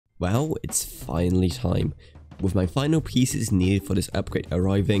Well, it's finally time. With my final pieces needed for this upgrade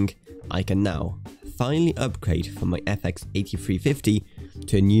arriving, I can now finally upgrade from my FX 8350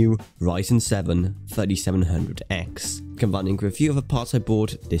 to a new Ryzen 3700x. Combining with a few other parts I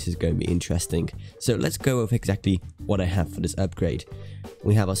bought, this is going to be interesting. So let's go over exactly what I have for this upgrade.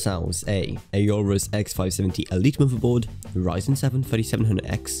 We have ourselves a Aorus X570 Elite motherboard, Ryzen 7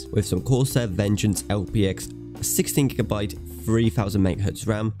 3700X with some Corsair Vengeance LPX 16GB 3000 MHz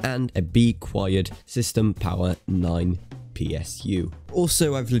RAM and a Be Quiet System Power 9 PSU.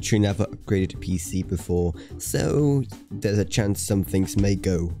 Also, I've literally never upgraded a PC before, so there's a chance some things may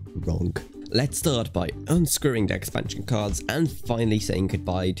go wrong. Let's start by unscrewing the expansion cards and finally saying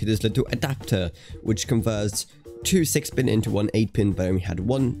goodbye to this little adapter, which converts two 6-pin into one 8-pin, but only had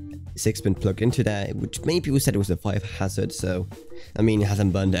one 6-pin plug into there, which many people said it was a fire hazard, so I mean, it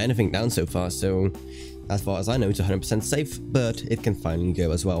hasn't burned anything down so far, so as far as I know it's 100% safe, but it can finally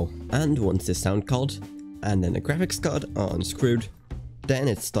go as well. And once the sound card and then the graphics card are unscrewed, then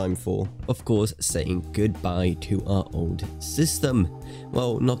it's time for, of course, saying goodbye to our old system.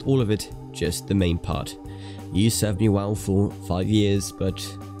 Well, not all of it, just the main part. You served me well for 5 years, but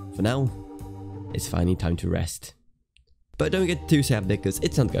for now, it's finally time to rest. But don't get too sad because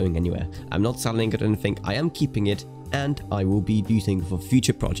it's not going anywhere. I'm not selling it or anything, I am keeping it, and I will be using it for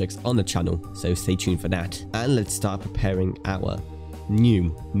future projects on the channel, so stay tuned for that. And let's start preparing our new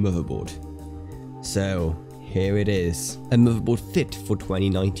motherboard. So here it is, a motherboard fit for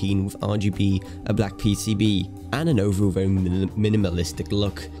 2019 with RGB, a black PCB, and an overall very minimalistic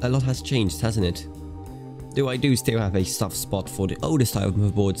look. A lot has changed, hasn't it? Though I do still have a soft spot for the older style of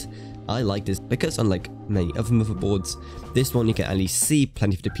motherboards, I like this because unlike many other motherboards, this one you can at least see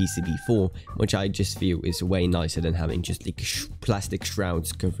plenty of the PCB for, which I just feel is way nicer than having just like plastic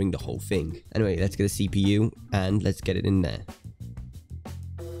shrouds covering the whole thing. Anyway, let's get a CPU and let's get it in there.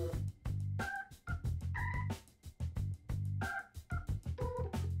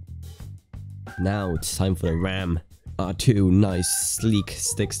 Now it's time for the RAM. Our two nice sleek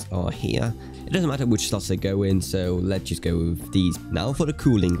sticks are here. It doesn't matter which slots they go in, so let's just go with these. Now for the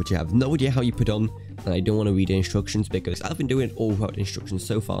cooling, which I have no idea how you put on, and I don't want to read the instructions because I've been doing it all without instructions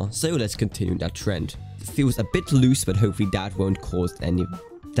so far, so let's continue that trend. It feels a bit loose, but hopefully that won't cause any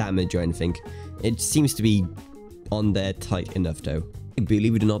damage or anything. It seems to be on there tight enough though.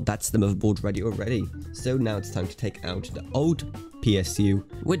 Believe it or not, that's the motherboard ready already. So now it's time to take out the old PSU,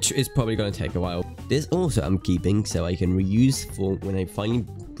 which is probably going to take a while. This also I'm keeping so I can reuse for when I finally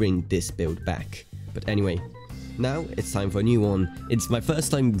bring this build back. But anyway, now it's time for a new one. It's my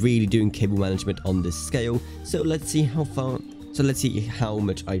first time really doing cable management on this scale, so let's see how far. So let's see how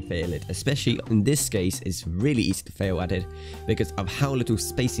much I fail it. Especially in this case, it's really easy to fail at it because of how little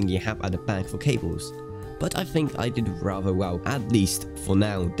spacing you have at the back for cables. But I think I did rather well, at least for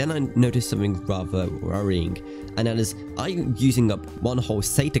now. Then I noticed something rather worrying, and that is I'm using up one whole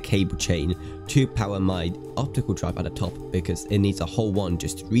SATA cable chain to power my optical drive at the top because it needs a whole one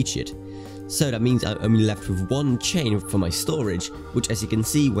just to reach it. So that means I'm only left with one chain for my storage, which as you can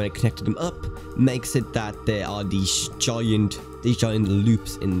see when I connected them up, makes it that there are these giant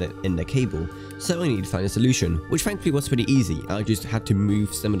loops in the cable. So I need to find a solution, which thankfully was pretty easy. I just had to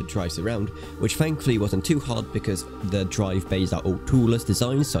move some of the drives around, which thankfully wasn't too hard because the drive bays are all toolless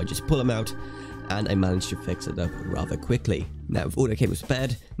designs, so I just pull them out and I managed to fix it up rather quickly. Now with all the cables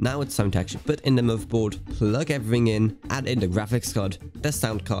prepared, now it's time to actually put in the motherboard, plug everything in, add in the graphics card, the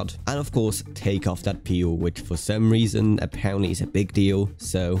sound card, and of course take off that peel, which for some reason apparently is a big deal.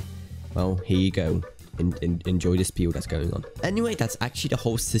 So, well, here you go. Enjoy this peel that's going on. Anyway, that's actually the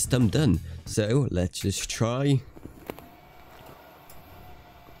whole system done. So let's just try.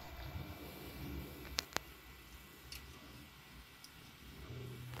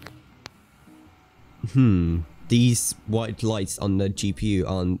 These white lights on the GPU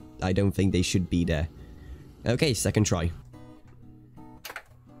aren't, I don't think they should be there. Okay, second try.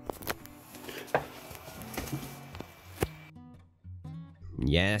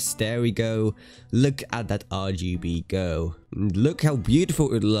 Yes, there we go. Look at that RGB go. Look how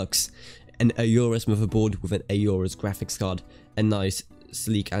beautiful it looks. An Aorus motherboard with an Aorus graphics card, a nice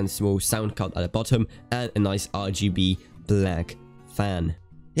sleek and small sound card at the bottom, and a nice RGB black fan.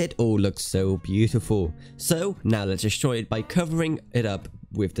 It all looks so beautiful. So now let's destroy it by covering it up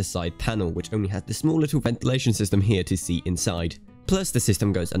with the side panel, which only has the small little ventilation system here to see inside. Plus the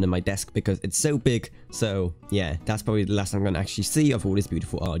system goes under my desk because it's so big, so yeah, that's probably the last I'm going to actually see of all this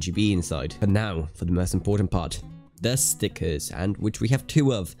beautiful RGB inside. But now for the most important part, the stickers, and which we have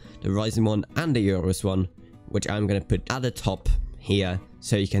two of, the Ryzen one and the Aorus one, which I'm going to put at the top here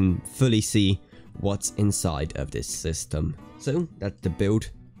so you can fully see what's inside of this system. So that's the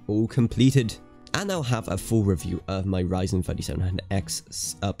build all completed. And I'll have a full review of my Ryzen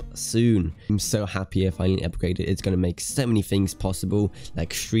 3700x up soon. I'm so happy I finally upgraded. It's going to make so many things possible,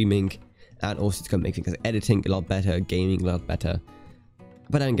 like streaming, and also it's going to make things like editing a lot better, gaming a lot better.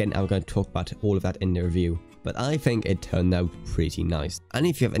 But then again, I'm going to talk about all of that in the review. But I think it turned out pretty nice. And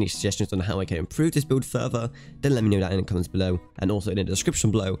if you have any suggestions on how I can improve this build further, then let me know that in the comments below. And also in the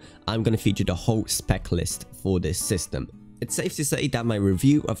description below, I'm going to feature the whole spec list for this system. It's safe to say that my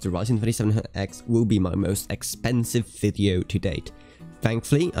review of the Ryzen 3700X will be my most expensive video to date.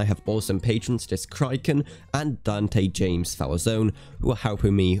 Thankfully, I have awesome patrons such as Kraken and Dante James Falzone who are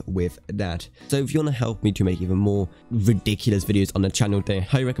helping me with that. So if you want to help me to make even more ridiculous videos on the channel, then I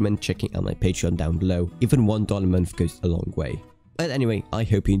highly recommend checking out my Patreon down below. Even $1 a month goes a long way. But anyway, I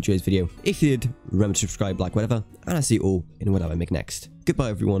hope you enjoyed this video. If you did, remember to subscribe, like, whatever, and I'll see you all in whatever I make next.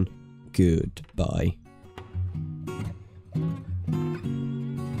 Goodbye everyone. Goodbye.